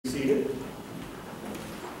seated.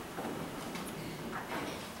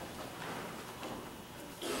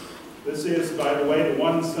 This is, by the way, the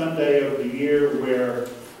one Sunday of the year where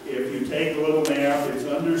if you take a little nap, it's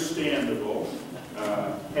understandable,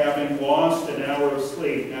 having lost an hour of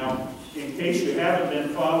sleep. Now, in case you haven't been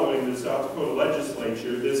following the South Dakota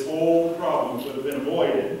legislature, this whole problem could have been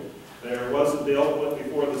avoided. There was a bill put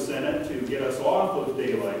before the Senate to get us off of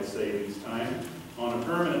daylight savings time on a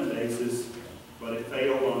permanent basis, but it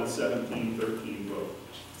failed on a 17-13 vote.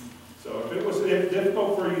 So if it was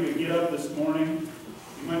difficult for you to get up this morning,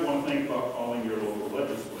 you might want to think about calling your local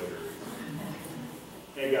legislator.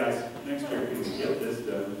 Hey guys, next year we can get this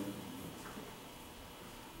done.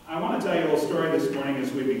 I want to tell you a little story this morning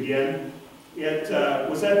as we begin. It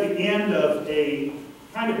was at the end of a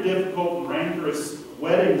kind of difficult and rancorous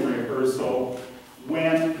wedding rehearsal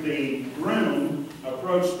when the groom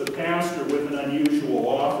approached the pastor with an unusual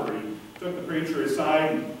offer. He took the preacher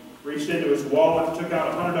aside and reached into his wallet, took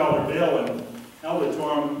out a $100 bill and held it to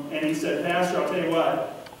him, and he said, "Pastor, I'll tell you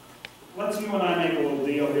what, let's you and I make a little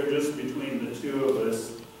deal here just between the two of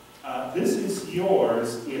us. This is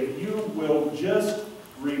yours if you will just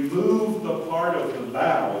remove the part of the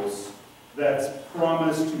vows that's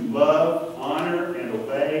promised to love, honor, and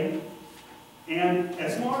obey. And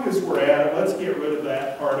as long as we're at it, let's get rid of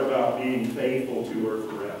that part about being faithful to her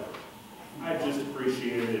forever. I'd just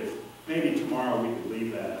appreciate it if maybe tomorrow we could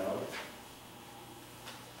leave that out."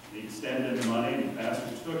 He extended the money and the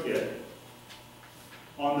pastor took it.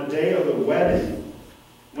 On the day of the wedding,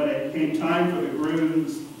 when it came time for the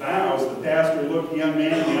groom's vows, the pastor looked the young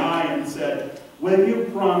man in the eye and said, "Will you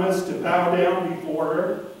promise to bow down before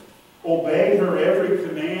her, obey her every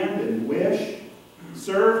command and wish,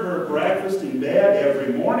 serve her breakfast in bed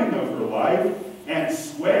every morning of her life, and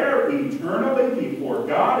swear eternally before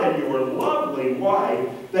God and your lovely wife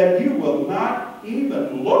that you will not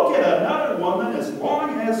even look at another woman as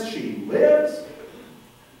long as she lives?"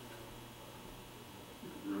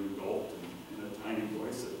 The groom gulped in a tiny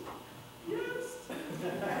voice said, "Yes."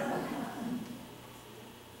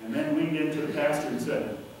 And then leaned into the pastor and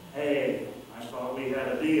said, "Hey, I thought we had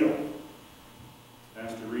a deal." The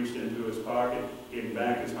pastor reached into his pocket, gave him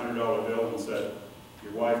back his $100 bill and said,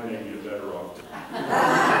 "Your wife made you a better offer."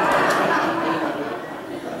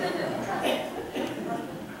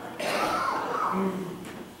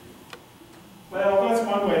 Well, that's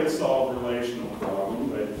one way to solve a relational problem,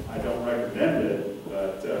 but I don't recommend it.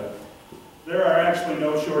 But there are actually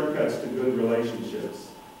no shortcuts to good relationships.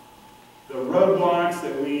 The roadblocks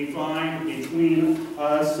that we find between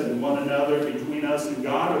us and one another, between us and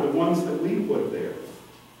God, are the ones that we put there.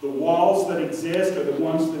 The walls that exist are the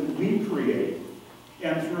ones that we create.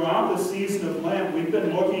 And throughout the season of Lent, we've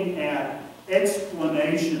been looking at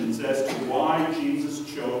explanations as to why Jesus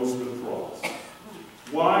chose the cross.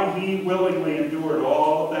 Why he willingly endured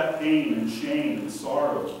all of that pain and shame and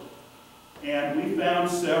sorrow. And we found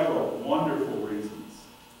several wonderful reasons.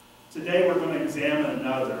 Today we're going to examine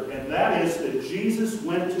another, and that is that Jesus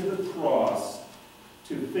went to the cross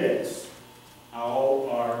to fix all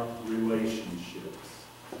our relationships.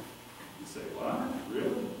 You say, what?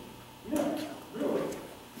 Really? Yeah, really.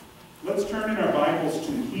 Let's turn in our Bibles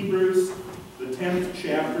to Hebrews, the 10th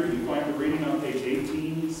chapter. You find the reading on page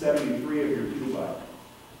 1873 of your pew Bible.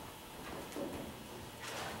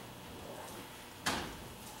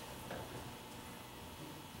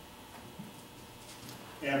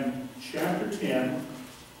 And chapter 10,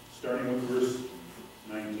 starting with verse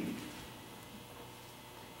 19.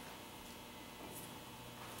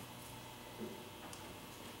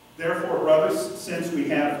 "Therefore, brothers, since we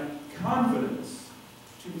have confidence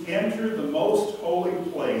to enter the most holy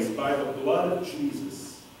place by the blood of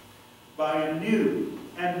Jesus, by a new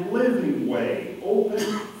and living way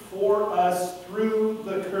opened for us through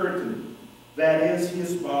the curtain, that is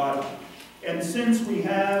his body, and since we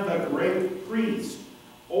have a great priest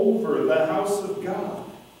over the house of God,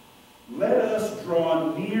 let us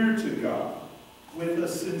draw near to God with a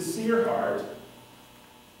sincere heart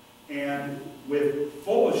and with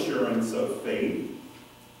full assurance of faith,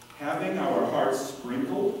 having our hearts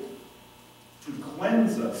sprinkled to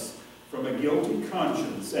cleanse us from a guilty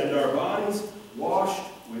conscience and our bodies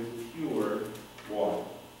washed with pure water.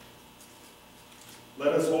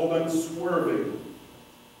 Let us hold unswerving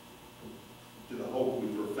to the hope we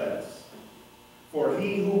profess. For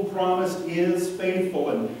he who promised is faithful,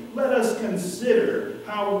 and let us consider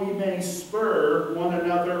how we may spur one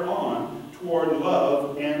another on toward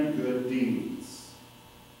love and good deeds.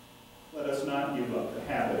 Let us not give up the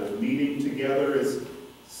habit of meeting together as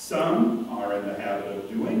some are in the habit of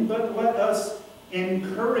doing, but let us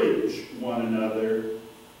encourage one another,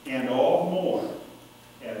 and all more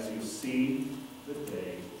as you see the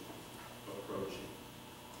day approaching.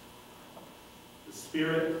 The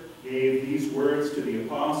Spirit gave these words to the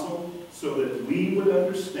apostle so that we would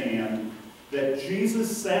understand that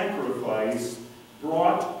Jesus' sacrifice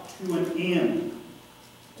brought to an end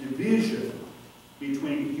division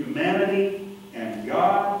between humanity and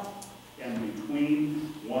God and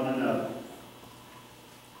between one another.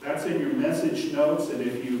 That's in your message notes, and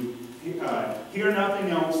if you hear nothing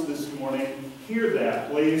else this morning, hear that,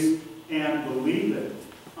 please, and believe it.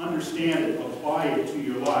 Understand it. Apply it to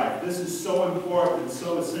your life. This is so important and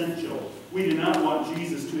so essential. We do not want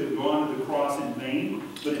Jesus to have gone to the cross in vain,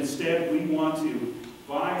 but instead we want to,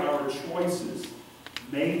 by our choices,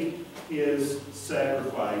 make his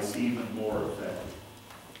sacrifice even more effective.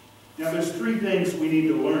 Now, there's three things we need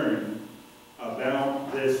to learn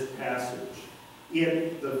about this passage.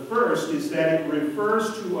 The first is that it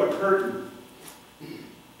refers to a curtain.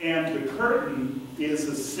 And the curtain is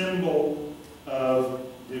a symbol of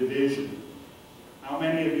division. How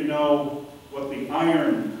many of you know what the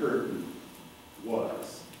Iron Curtain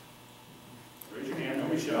was? Raise your hand,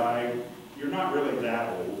 don't be shy. You're not really that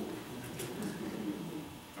old.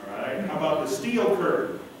 All right, how about the Steel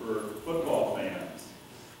Curtain for football fans?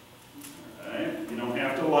 All right, you don't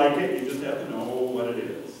have to like it, you just have to know what it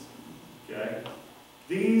is. Okay?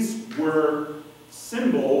 These were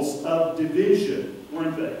symbols of division,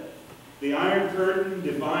 weren't they? The Iron Curtain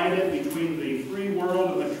divided between the free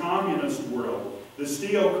world and the communist world. The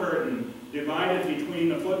Steel Curtain divided between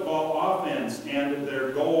the football offense and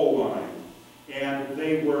their goal line. And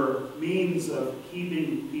they were means of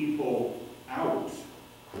keeping people out.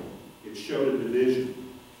 It showed a division.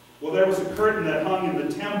 Well, there was a curtain that hung in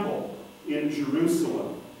the temple in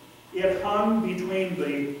Jerusalem. It hung between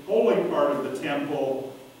the holy part of the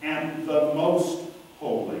temple and the most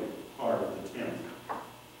holy part of the temple.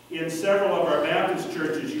 In several of our Baptist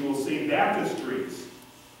churches, you will see baptistries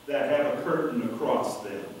that have a curtain across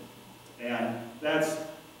them. And that's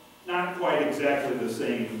not quite exactly the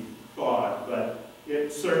same thought, but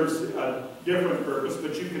it serves a different purpose,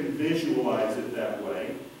 but you can visualize it that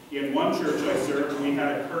way. In one church I served, we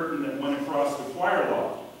had a curtain that went across the choir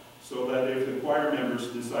loft, so that if the choir members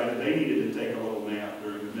decided they needed to take a little nap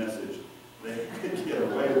during the message, they could get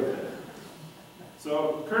away with it.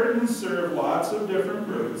 So curtains serve lots of different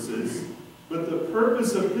purposes, but the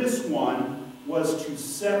purpose of this one was to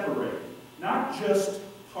separate not just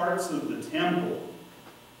parts of the temple,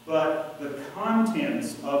 but the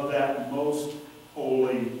contents of that most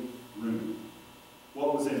holy room.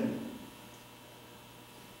 What was in it?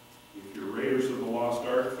 If you're Raiders of the Lost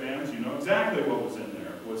Ark fans, you know exactly what was in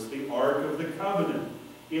there. It was the Ark of the Covenant.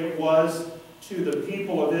 It was, to the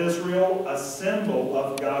people of Israel, a symbol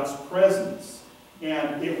of God's presence.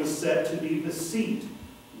 And it was said to be the seat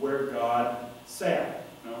where God sat.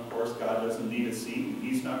 Now, of course, God doesn't need a seat.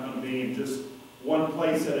 He's not going to be in just one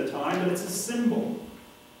place at a time, but it's a symbol.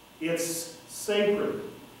 It's sacred.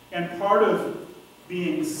 And part of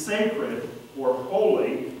being sacred or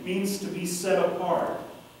holy means to be set apart.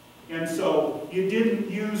 And so you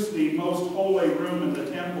didn't use the most holy room in the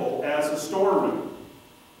temple as a storeroom.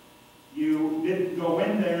 You didn't go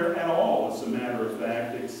in there at all, as a matter of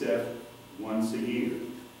fact, except once a year.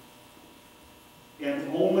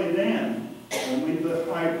 And only then, only the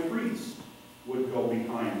high priest would go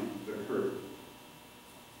behind the curtain.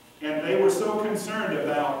 And they were so concerned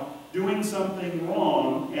about doing something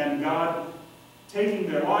wrong and God taking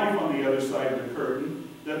their life on the other side of the curtain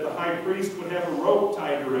that the high priest would have a rope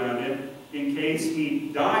tied around him in case he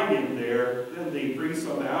died in there. Then the priest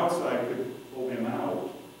on the outside could pull him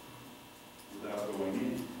out without going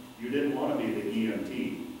in. You didn't want to be the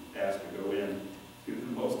EMT asked to go in to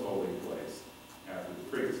the most holy place after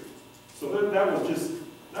the priest. So that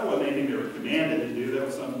wasn't anything they were commanded to do. That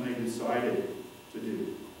was something they decided to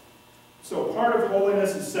do. So part of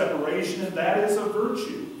holiness is separation, and that is a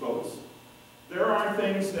virtue, folks. There are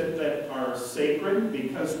things that are sacred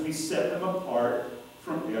because we set them apart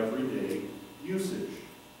from everyday usage.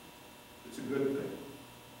 It's a good thing.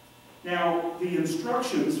 Now, the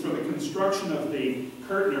instructions for the construction of the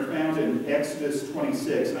curtain are found in Exodus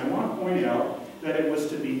 26, and I want to point out that it was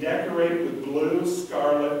to be decorated with blue,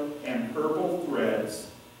 scarlet, and purple threads,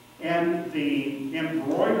 and the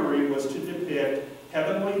embroidery was to depict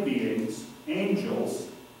heavenly beings, angels,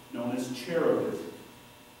 known as cherubim.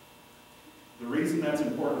 The reason that's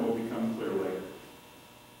important will become clear later.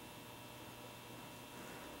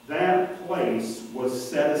 That place was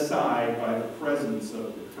set aside by the presence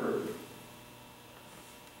of the curtain.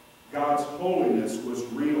 God's holiness was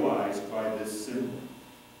realized by this symbol.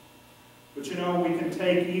 But you know, we can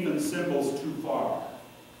take even symbols too far.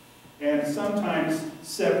 And sometimes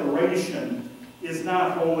separation separation is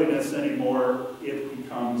not holiness anymore. It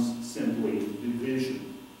becomes simply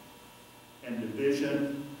division. And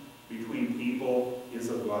division between people is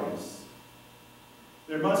a vice.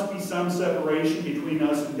 There must be some separation between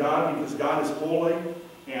us and God because God is holy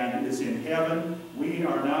and is in heaven. We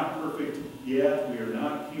are not perfect yet. We are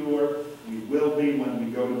not pure. We will be when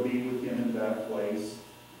we go to be with Him in that place.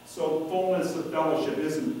 So fullness of fellowship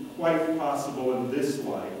isn't quite possible in this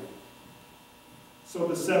life. So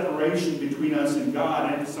the separation between us and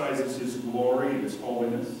God emphasizes His glory and His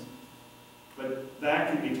holiness. But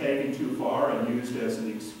that can be taken too far and used as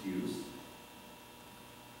an excuse.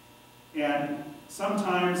 And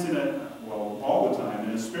sometimes all the time,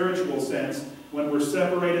 in a spiritual sense, when we're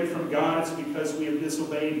separated from God, it's because we have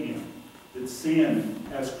disobeyed Him. That sin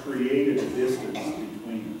has created a distance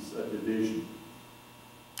between us, a division.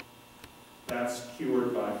 That's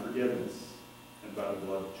cured by forgiveness and by the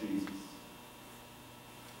blood of Jesus.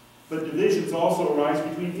 But divisions also arise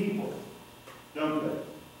between people, don't they?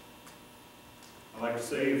 I like to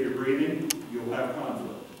say, if you're breathing, you'll have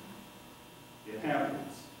conflict. It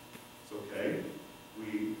happens. It's okay.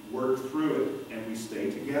 We work through it and we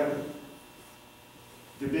stay together.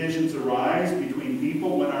 Divisions arise between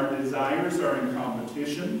people when our desires are in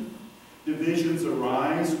competition. Divisions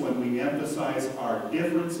arise when we emphasize our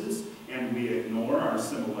differences and we ignore our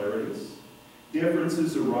similarities.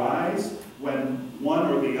 Differences arise when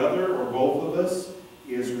one or the other or both of us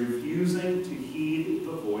is refusing to heed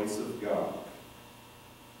the voice of God.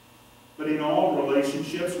 But in all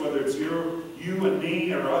relationships, whether it's you and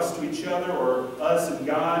me, or us to each other, or us and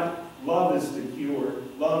God, love is the cure.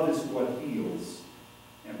 Love is what heals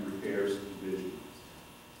and repairs divisions.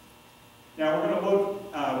 Now we're going to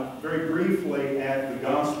look very briefly at the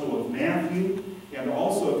Gospel of Matthew, and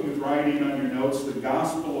also, if you're writing on your notes, the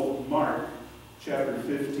Gospel of Mark, chapter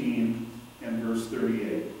 15 and verse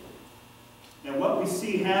 38. Now what we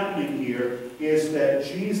see happening here is that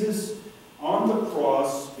Jesus on the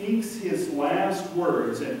cross speaks His last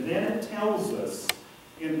words, and then it tells us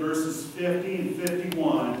in verses 50 and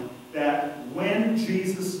 51 that when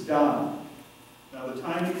Jesus died, now the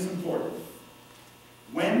timing is important,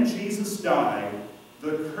 when Jesus died,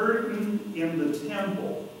 the curtain in the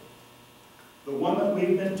temple, the one that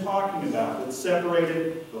we've been talking about, that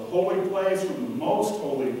separated the holy place from the most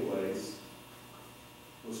holy place,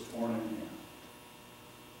 was torn in half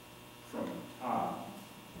from top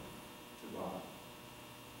to bottom.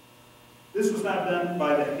 This was not done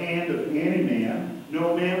by the hand of any man.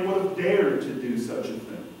 No man would have dared to do such a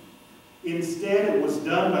thing. Instead, it was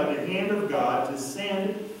done by the hand of God to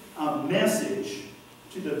send a message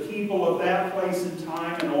to the people of that place and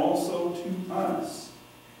time, and also to us,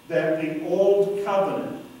 that the old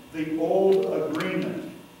covenant, the old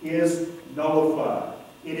agreement is nullified.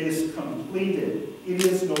 It is completed. It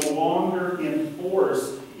is no longer in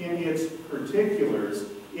force in its particulars.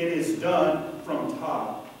 It is done from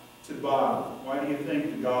top to bottom. Why do you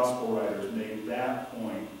think the gospel writers made that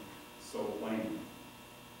point so plainly?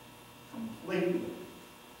 Completely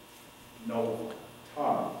nullified,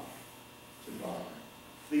 top to bottom.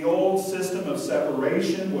 The old system of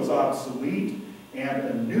separation was obsolete, and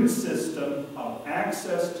a new system of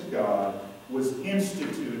access to God was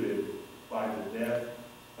instituted by the death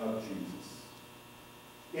of Jesus.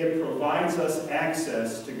 It provides us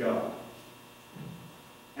access to God.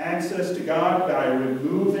 Access to God by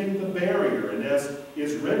removing the barrier. And as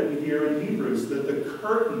is written here in Hebrews, that the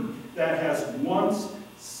curtain that has once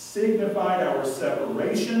signified our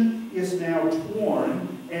separation is now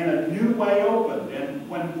torn and a new way opened. And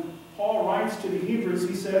when Paul writes to the Hebrews,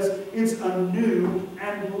 he says it's a new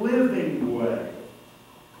and living way.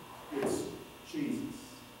 It's Jesus,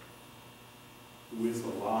 who is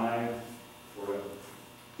alive forever.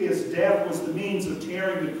 His death was the means of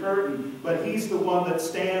tearing the curtain, but He's the one that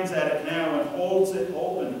stands at it now and holds it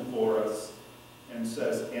open for us and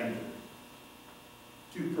says, enter.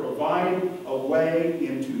 To provide a way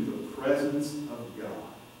into the presence of God.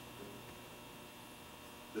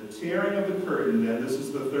 The tearing of the curtain, then, this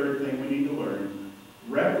is the third thing we need to learn,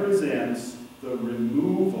 represents the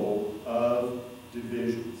removal of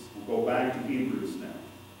divisions. We'll go back to Hebrews now.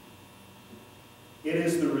 It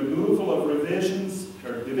is the removal of divisions,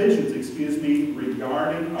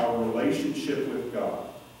 regarding our relationship with God.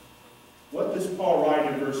 What does Paul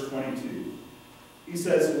write in verse 22? He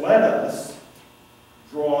says, let us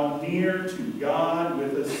draw near to God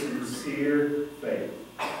with a sincere faith.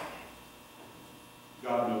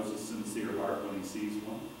 God knows a sincere heart when He sees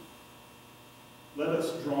one. Let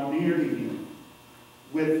us draw near to Him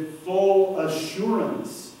with full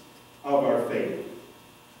assurance of our faith,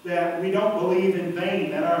 that we don't believe in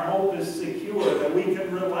vain, that our hope is secure, that we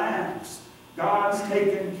can relax. God's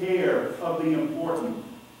taken care of the important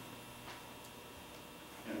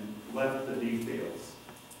and left the details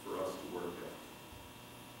for us to work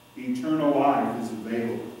out. Eternal life is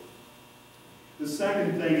available. The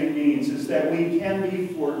second thing it means is that we can be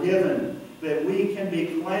forgiven, that we can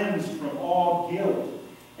be cleansed from all guilt,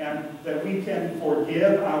 and that we can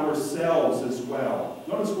forgive ourselves as well.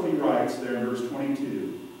 Notice what he writes there in verse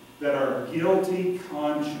 22, that our guilty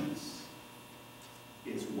conscience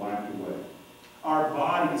is wiped away. Our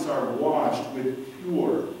bodies are washed with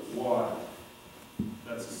pure water.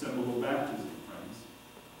 That's a symbol of baptism, friends.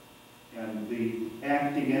 And the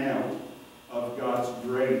acting out of God's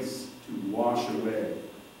grace to wash away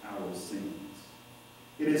our sins.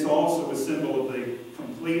 It is also a symbol of the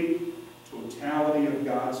complete totality of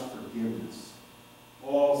God's forgiveness.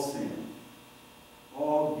 All sin,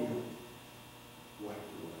 all guilt, wiped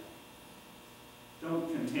away. Don't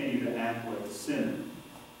continue to act like a sinner.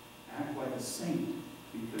 Act like a saint,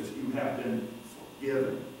 because you have been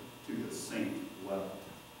forgiven to the saint level.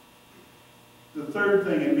 The third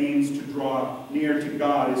thing it means to draw near to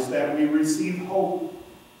God is that we receive hope.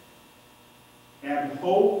 And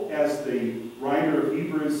hope, as the writer of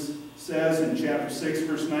Hebrews says in chapter 6,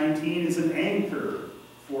 verse 19, is an anchor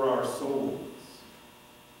for our souls.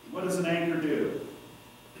 What does an anchor do?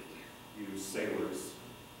 You sailors.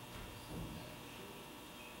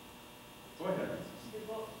 Go ahead.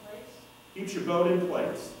 Keeps your boat in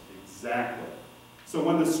place. Exactly. So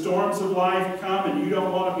when the storms of life come and you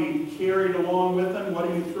don't want to be carried along with them, what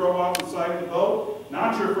do you throw off the side of the boat?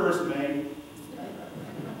 Not your first mate.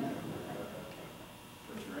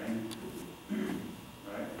 But your anchor.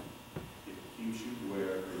 Right? It keeps you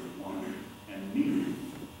where you want and need to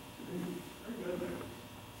be. Very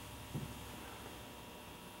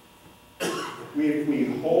good. If we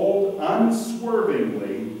hold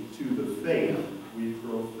unswervingly to the faith we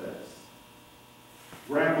profess.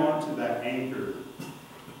 Grab onto that anchor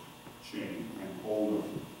chain and hold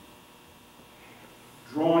on.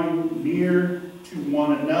 Drawing near to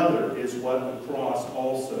one another is what the cross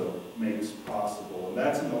also makes possible. And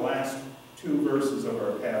that's in the last two verses of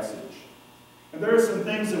our passage. And there are some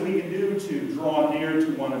things that we can do to draw near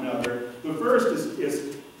to one another. The first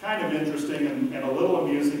is kind of interesting and a little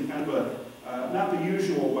amusing, kind of not the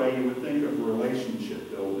usual way you would think of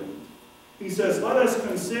relationship building. He says, let us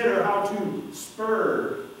consider how to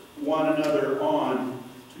spur one another on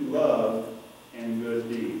to love and good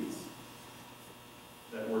deeds.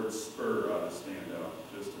 That word spur ought to stand out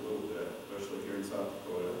just a little bit, especially here in South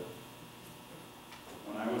Dakota.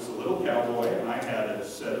 When I was a little cowboy, I had a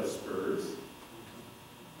set of spurs,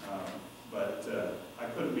 but I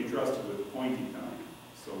couldn't be trusted with the pointy kind,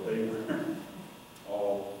 so they were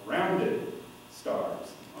all rounded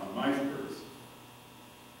stars on my spurs.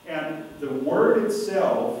 And the word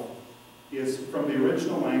itself is from the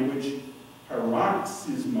original language,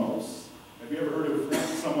 paroxysmos. Have you ever heard of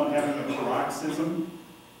someone having a paroxysm?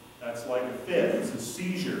 That's like a fit, it's a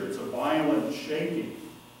seizure, it's a violent shaking.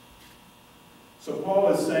 So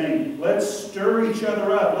Paul is saying, let's stir each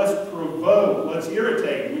other up, let's provoke, let's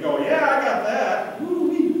irritate. And we go, yeah, I got that.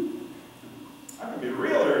 Woo-wee. I can be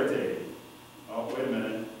real irritated. Oh, wait a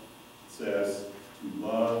minute. It says, to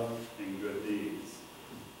love and good deeds.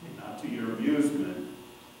 Not to your amusement,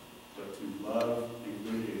 but to love and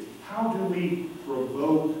good deeds. How do we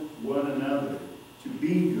provoke one another to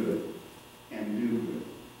be good and do good?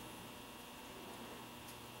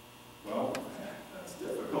 Well, that's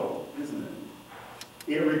difficult, isn't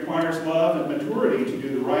it? It requires love and maturity to do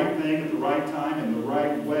the right thing at the right time in the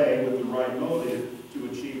right way with the right motive to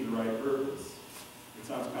achieve the right purpose. It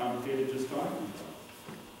sounds complicated just talking about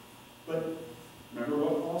it. But remember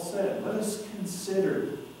what Paul said. Let us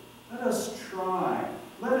consider. Let us try.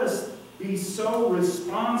 Let us be so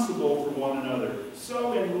responsible for one another,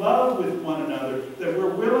 so in love with one another, that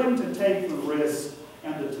we're willing to take the risk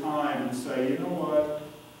and the time and say, you know what?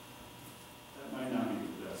 That might not be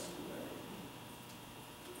the best way.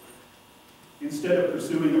 Instead of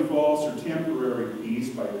pursuing a false or temporary peace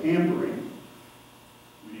by pampering,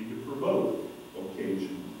 we need to provoke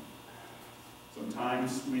occasionally.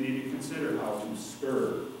 Sometimes we need to consider how to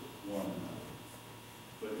spur one another.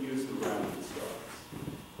 But use the rounded stars.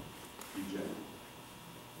 Be gentle.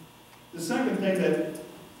 The second thing that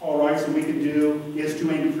Paul writes that we can do is to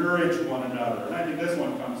encourage one another. And I think this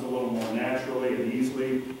one comes a little more naturally and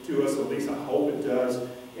easily to us, at least I hope it does.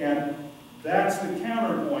 And that's the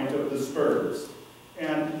counterpoint of the spurs.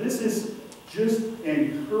 And this is just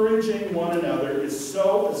encouraging one another is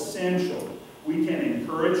so essential. We can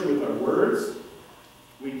encourage with our words.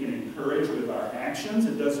 We can encourage with our actions.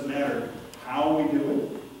 It doesn't matter how we do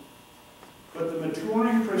it. But the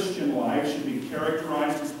maturing Christian life should be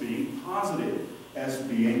characterized as being positive, as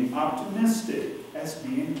being optimistic, as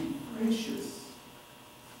being gracious.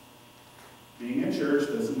 Being in church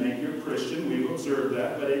doesn't make you a Christian. We've observed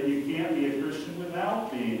that. But you can't be a Christian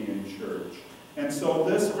without being in church. And so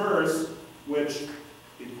this verse, which,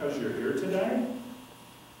 because you're here today,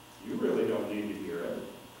 you really don't need to hear it.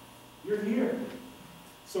 You're here.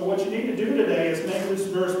 So what you need to do today is make this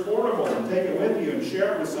verse portable and take it with you and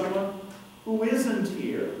share it with someone who isn't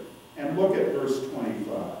here. And look at verse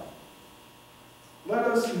 25. Let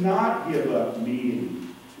us not give up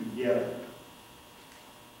meeting together,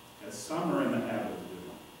 as some are in the habit of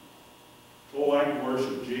doing. Oh, I can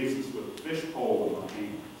worship Jesus with a fishpole in my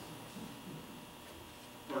hands.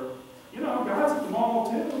 Or, God's at the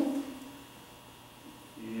mall too.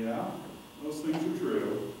 Yeah, those things are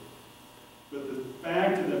true. But the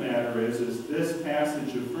fact of the matter is this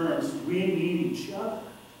passage affirms we need each other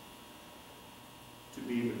to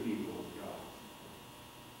be the people of God.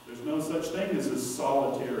 There's no such thing as a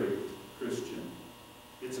solitary Christian.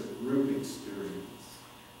 It's a group experience.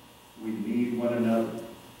 We need one another.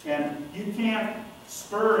 And you can't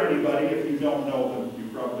spur anybody if you don't know them. You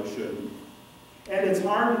probably shouldn't. And it's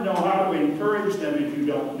hard to know how to encourage them if you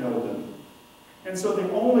don't know them. And so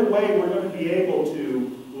the only way we're going to be able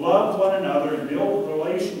to love one another and build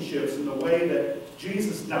relationships in the way that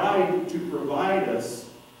Jesus died to provide us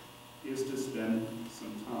is to spend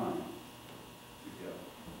some time together.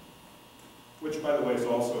 Which, by the way, is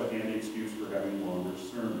also a handy excuse for having longer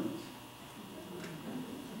sermons.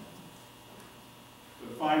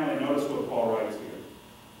 But finally, notice what Paul writes here.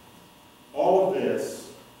 All of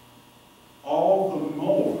this, all the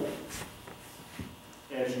more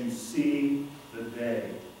as you see the day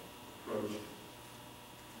approaching.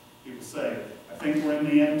 People say, I think we're in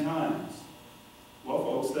the end times. Well,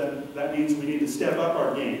 folks, that means we need to step up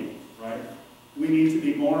our game, right? We need to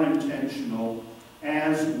be more intentional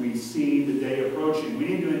as we see the day approaching. We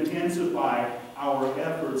need to intensify our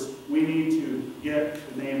efforts. We need to get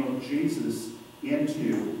the name of Jesus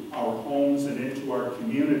into our homes and into our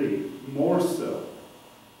community, more so,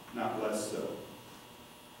 not less so.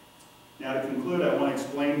 Now, to conclude, I want to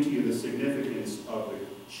explain to you the significance of the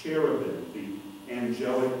cherubim, the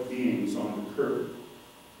angelic beings on the curtain.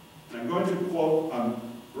 And I'm going to quote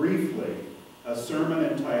briefly a sermon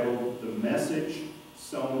entitled The Message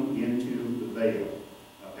Sown into the Veil.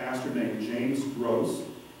 A pastor named James Gross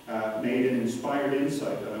made an inspired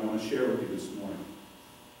insight that I want to share with you this morning.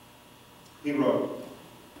 He wrote,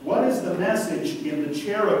 "What is the message in the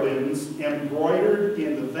cherubims embroidered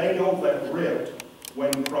in the veil that ripped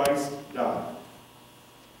when Christ died?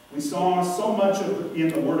 We saw so much in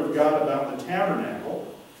the Word of God about the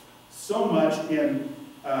tabernacle, so much in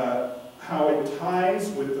how it ties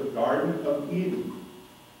with the Garden of Eden,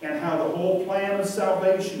 and how the whole plan of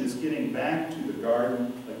salvation is getting back to the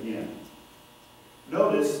garden again.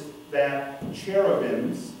 Notice that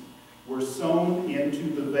cherubims were sewn into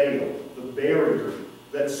the veil, the barrier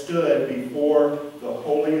that stood before the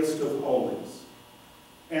holiest of holies.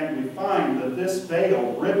 And we find that this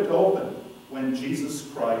veil ripped open when Jesus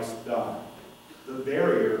Christ died. The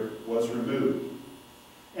barrier was removed.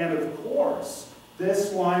 And of course,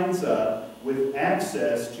 this lines up with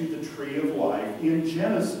access to the tree of life in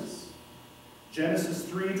Genesis. Genesis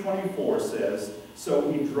 3:24 says,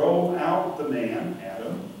 "So he drove out the man,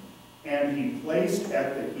 Adam, and he placed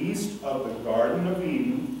at the east of the Garden of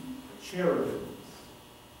Eden cherubims,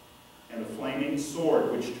 and a flaming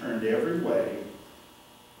sword which turned every way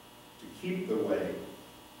to keep the way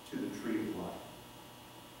to the tree of life."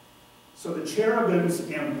 So the cherubims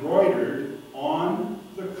embroidered on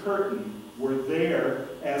the curtain were there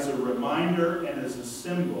as a reminder and as a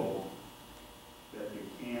symbol that you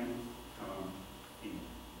can come in.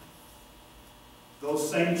 Those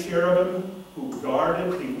same cherubim who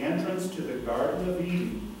guarded the entrance to the Garden of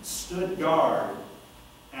Eden stood guard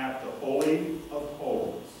at the Holy of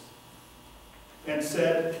Holies and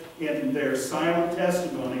said in their silent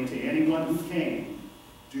testimony to anyone who came,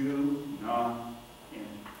 "Do not enter."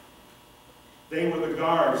 They were the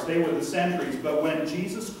guards, they were the sentries, but when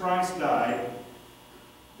Jesus Christ died,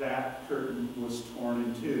 that curtain was torn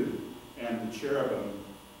in two, and the cherubim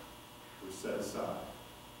were set aside.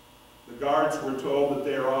 The guards were told that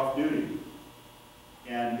they are off duty,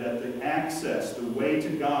 and that the access, the way to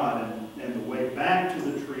God, and the way back to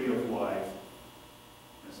the tree of life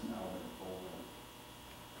has now been opened.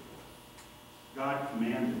 God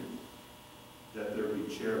commanded that there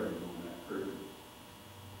be cherubim on that curtain,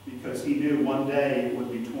 because he knew one day it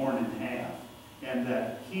would be torn in half, and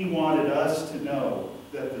that he wanted us to know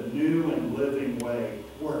that the new and living way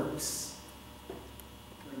works.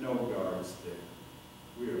 There are no guards there.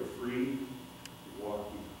 We are free to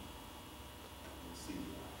walk in and see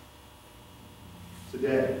God.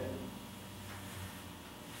 Today,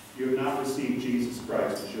 you have not received Jesus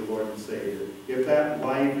Christ as your Lord and Savior. If that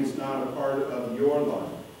life is not a part of your life,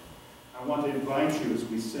 I want to invite you as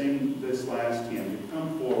we sing this last hymn to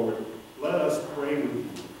come forward. Let us pray with you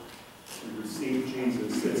to receive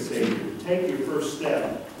Jesus as Savior. Take your first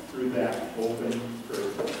step through that open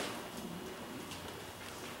curtain.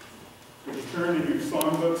 Would you turn in your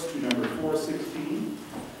songbooks to number 416?